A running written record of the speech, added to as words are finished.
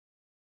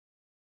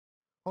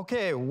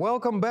Okay,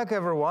 welcome back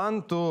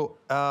everyone to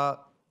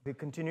the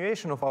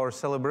continuation of our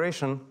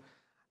celebration.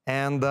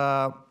 And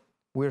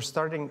we're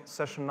starting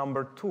session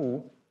number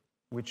 2,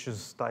 which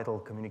is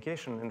titled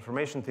Communication,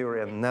 Information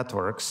Theory, and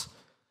Networks.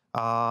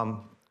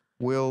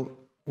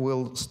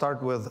 We'll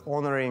start with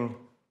honoring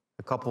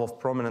a couple of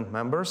prominent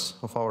members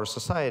of our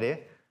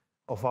society,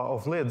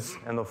 of LIDS,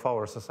 and of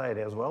our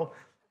society as well.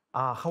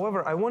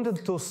 However, I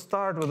wanted to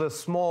start with a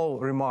small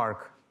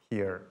remark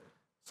here.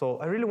 So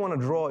I really want to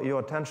draw your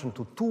attention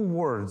to 2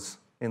 words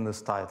in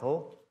this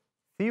title,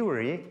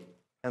 theory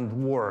and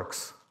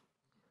works,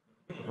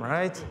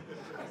 right?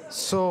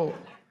 So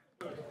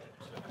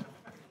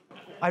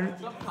I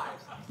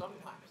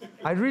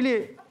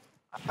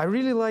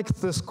really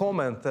liked this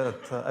comment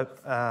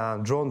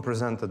that John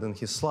presented in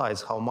his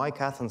slides, how Mike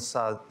Athens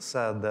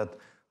said that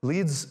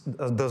LIDS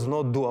does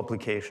not do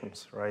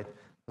applications, right?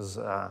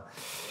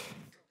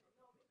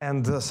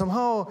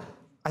 Somehow,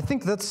 I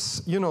think that's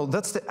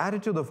the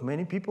attitude of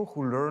many people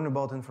who learn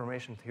about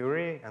information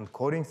theory and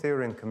coding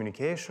theory and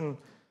communication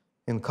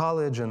in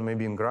college and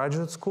maybe in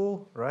graduate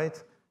school,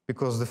 right?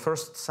 Because the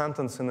first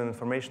sentence in an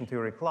information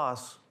theory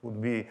class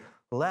would be,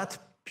 let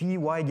P,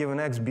 Y given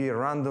X be a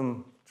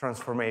random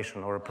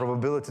transformation or a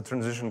probability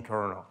transition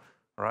kernel,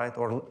 right?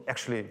 Or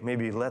actually,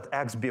 maybe let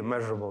X be a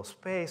measurable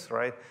space,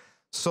 right?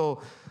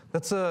 So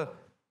that's a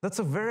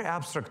very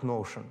abstract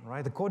notion,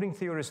 right? The coding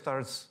theory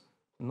starts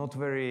not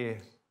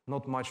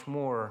much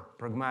more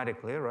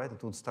pragmatically, right?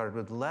 It would start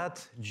with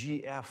let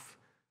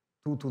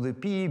GF2 to the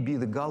P be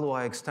the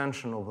Galois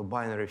extension of a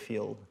binary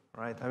field,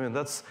 right? I mean,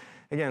 that's,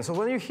 again, so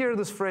when you hear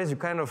this phrase, you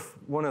kind of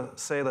want to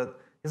say that,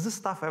 is this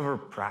stuff ever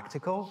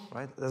practical,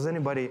 right? Does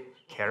anybody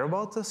care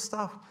about this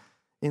stuff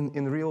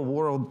in real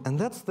world? And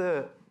that's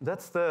the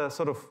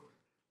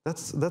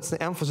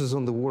emphasis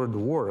on the word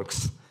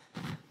works,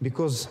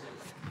 because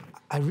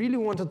I really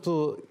wanted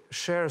to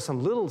share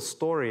some little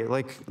story,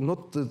 like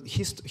not the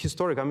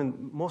historic. I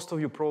mean, most of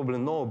you probably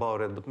know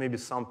about it, but maybe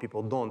some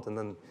people don't, and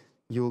then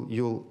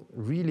you'll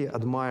really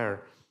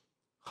admire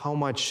how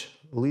much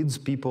LIDS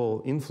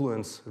people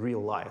influence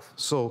real life.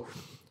 So,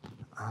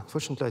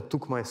 unfortunately, I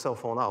took my cell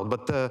phone out.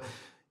 But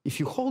if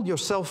you hold your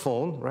cell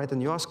phone, right,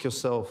 and you ask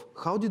yourself,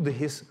 how did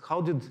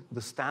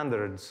the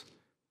standards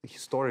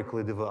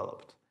historically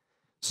developed?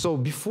 So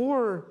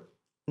before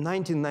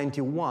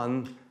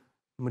 1991.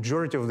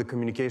 Majority of the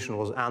communication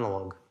was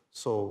analog.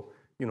 So,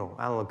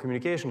 analog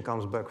communication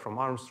comes back from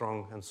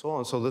Armstrong and so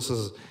on. So this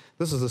is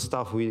the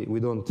stuff we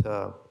don't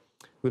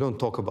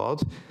talk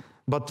about.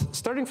 But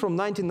starting from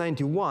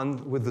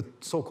 1991 with the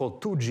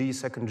so-called 2G,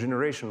 second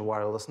generation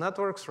wireless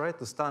networks, right?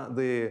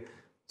 The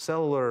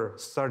cellular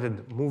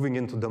started moving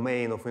into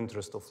domain of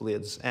interest of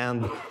LIDS.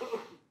 And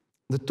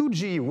the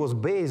 2G was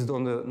based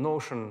on the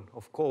notion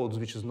of codes,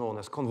 which is known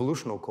as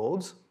convolutional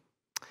codes.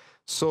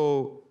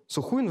 So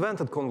who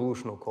invented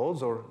convolutional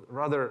codes, or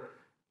rather,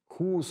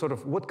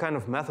 what kind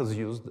of methods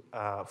used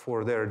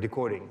for their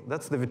decoding?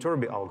 That's the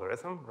Viterbi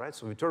algorithm, right?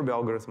 So Viterbi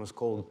algorithm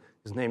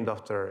is named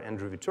after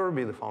Andrew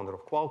Viterbi, the founder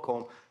of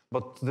Qualcomm.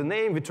 But the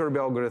name Viterbi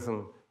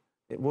algorithm,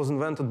 it was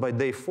invented by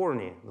Dave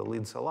Forney, the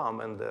LIDS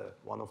alum and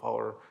one of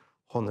our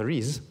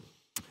honorees.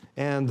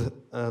 And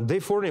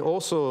Dave Forney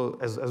also,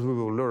 as we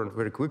will learn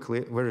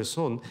very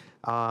soon,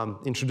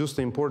 introduced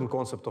the important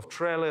concept of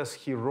trellis.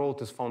 He wrote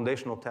his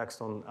foundational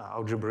text on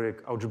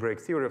algebraic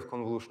theory of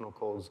convolutional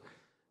codes,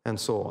 and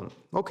so on.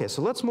 Okay,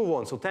 so let's move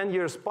on. So 10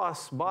 years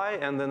pass by,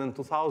 and then in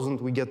 2000,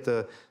 we get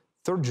the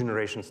 3rd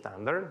generation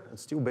standard.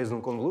 It's still based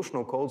on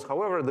convolutional codes.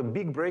 However, the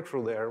big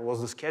breakthrough there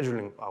was the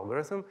scheduling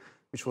algorithm,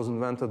 which was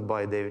invented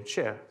by David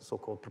Che,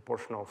 so-called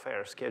proportional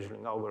fair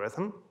scheduling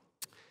algorithm.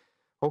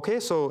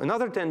 Okay, so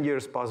another 10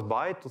 years pass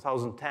by,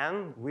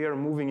 2010, we are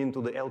moving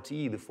into the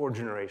LTE, the 4th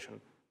generation.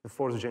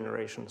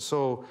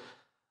 So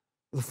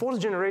the 4th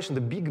generation,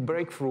 the big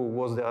breakthrough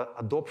was the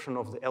adoption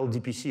of the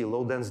LDPC,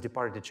 low density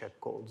parity check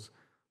codes.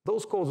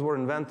 Those codes were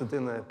invented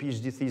in a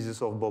PhD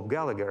thesis of Bob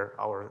Gallagher,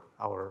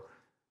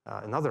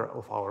 another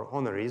of our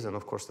honorees, and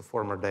of course the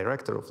former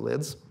director of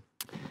LIDS.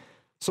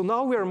 So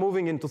now we are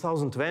moving in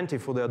 2020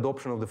 for the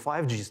adoption of the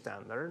 5G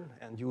standard,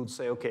 and you would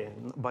say, okay,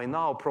 by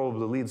now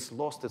probably LIDS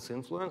lost its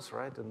influence,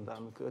 right? And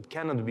it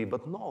cannot be,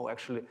 but no,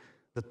 actually,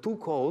 the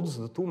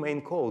 2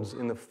 main codes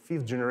in the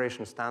 5th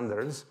generation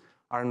standards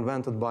are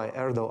invented by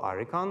Erdal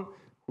Arikan,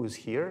 who is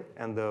here,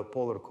 and the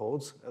polar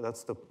codes.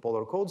 That's the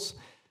polar codes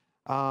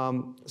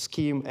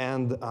scheme,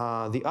 and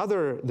the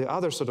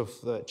other sort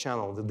of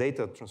channel, the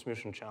data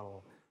transmission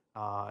channel,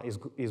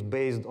 is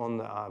based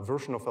on a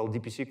version of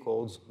LDPC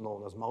codes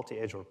known as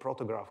multi-edge or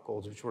protograph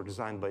codes, which were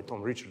designed by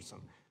Tom Richardson,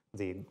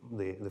 the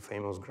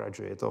famous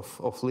graduate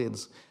of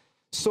LIDS.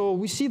 So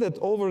we see that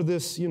over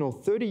this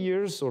 30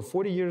 years or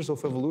 40 years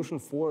of evolution,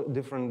 4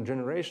 different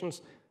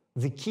generations,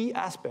 the key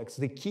aspects,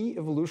 the key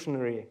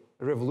revolutionary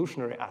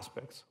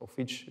aspects of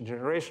each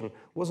generation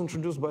was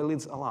introduced by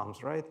LIDS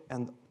alums, right?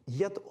 And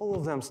yet all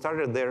of them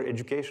started their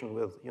education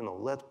with,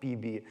 let P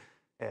be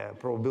a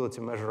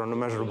probability measure on a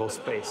measurable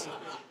space.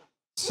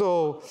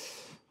 So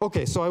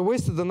Okay, so I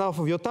wasted enough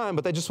of your time,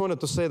 but I just wanted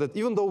to say that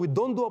even though we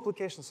don't do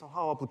applications,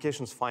 somehow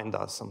applications find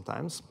us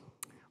sometimes.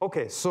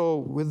 Okay, so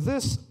with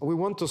this, we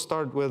want to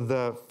start with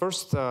the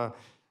first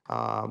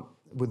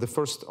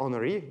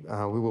honoree.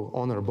 We will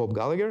honor Bob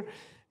Gallagher.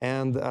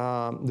 And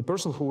the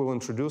person who will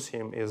introduce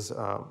him is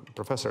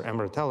Professor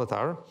Emre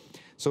Talatar.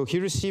 So he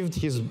received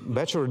his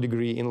bachelor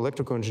degree in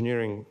electrical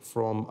engineering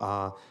from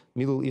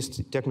Middle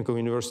East Technical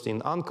University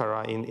in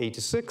Ankara in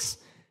 '86.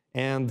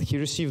 And he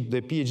received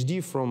the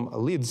PhD from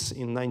LIDS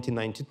in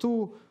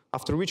 1992,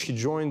 after which he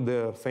joined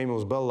the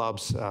famous Bell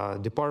Labs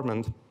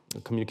department,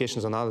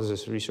 Communications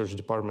Analysis Research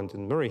Department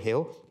in Murray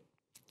Hill.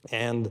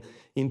 And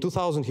in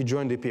 2000, he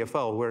joined the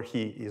EPFL, where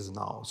he is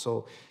now.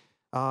 So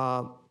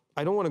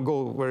I don't want to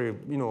go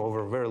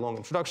over very long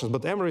introductions,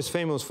 but Emre is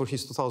famous for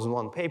his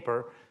 2001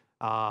 paper,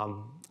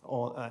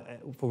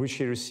 for which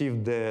he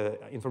received the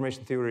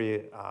information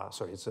theory,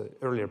 sorry, it's an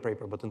earlier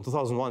paper, but in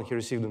 2001, he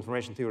received the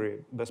information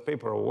theory best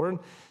paper award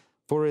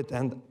for it.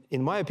 And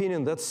in my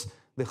opinion, that's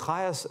the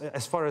highest,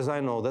 as far as I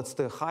know, that's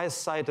the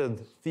highest cited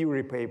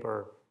theory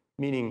paper,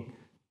 meaning,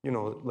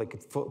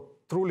 like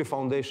truly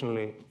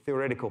foundationally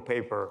theoretical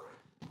paper,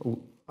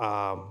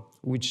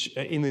 which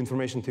in the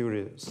Information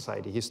Theory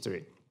Society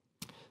history.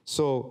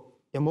 So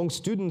among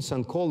students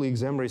and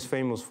colleagues, Emre is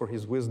famous for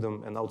his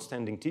wisdom and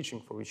outstanding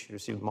teaching, for which he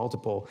received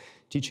multiple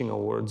teaching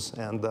awards.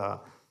 And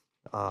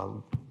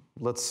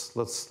let's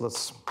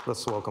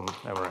welcome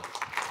Emre.